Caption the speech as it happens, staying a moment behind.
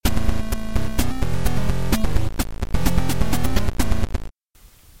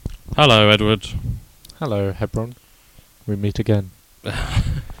Hello, Edward. Hello, Hebron. We meet again.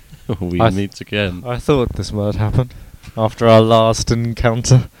 We meet again. I thought this might happen after our last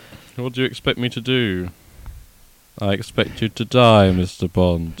encounter. What do you expect me to do? I expect you to die, Mr.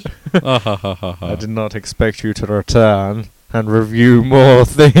 Bond. I did not expect you to return and review more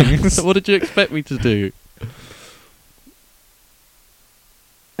things. What did you expect me to do?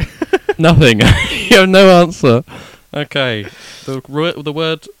 Nothing. You have no answer. Okay. The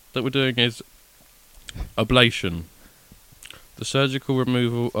word that we're doing is ablation. The surgical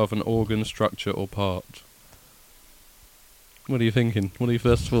removal of an organ, structure or part. What are you thinking? What are your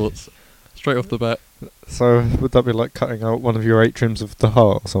first thoughts? Straight off the bat. So, would that be like cutting out one of your atriums of the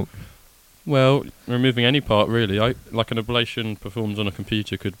heart or something? Well, removing any part really. Like an ablation performed on a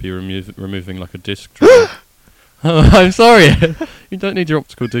computer could be removing like a disk drive. Oh, I'm sorry. You don't need your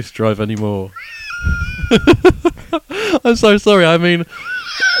optical disk drive anymore. I'm so sorry. I mean,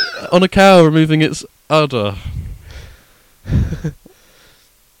 on a cow removing its udder.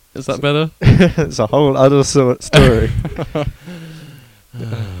 Is that better? It's a whole other story.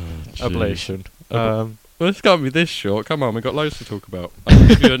 Ablation. Ablation. Well, this can't be this short. Come on, we've got loads to talk about. I'll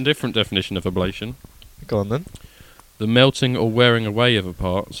give you a different definition of ablation. Go on then. The melting or wearing away of a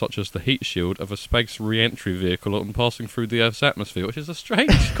part, such as the heat shield of a space re-entry vehicle on passing through the Earth's atmosphere, which is a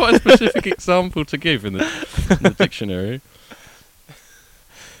strange, quite a specific example to give in the dictionary.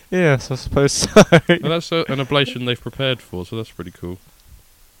 Yes, I suppose so. Well, that's an ablation they've prepared for, so that's pretty cool.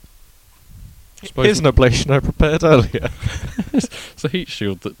 Here's an ablation I prepared earlier. It's a heat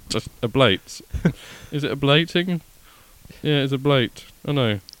shield that just ablates. Is it ablating? Yeah, it's ablate. Oh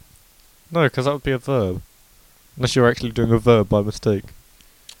no. No, because that would be a verb. Unless you're actually doing a verb by mistake.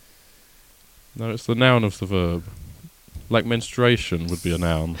 No, it's the noun of the verb. Like menstruation would be a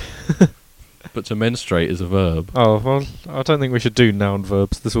noun. But to menstruate is a verb. Oh, well, I don't think we should do noun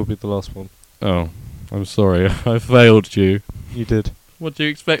verbs. This will be the last one. Oh, I'm sorry. I failed you. You did. What do you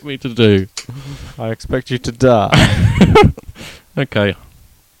expect me to do? I expect you to die. Okay.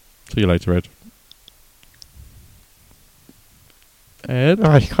 See you later, Ed. Ed?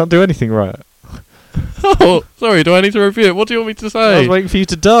 Oh, you can't do anything right. Oh, sorry, do I need to review it? What do you want me to say? I was waiting for you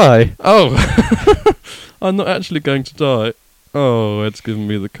to die. Oh! I'm not actually going to die. Oh, Ed's giving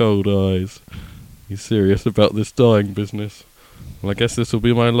me the cold eyes. He's serious about this dying business. Well, I guess this will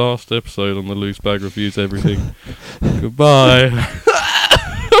be my last episode on the Loose Bag Reviews Everything. Goodbye.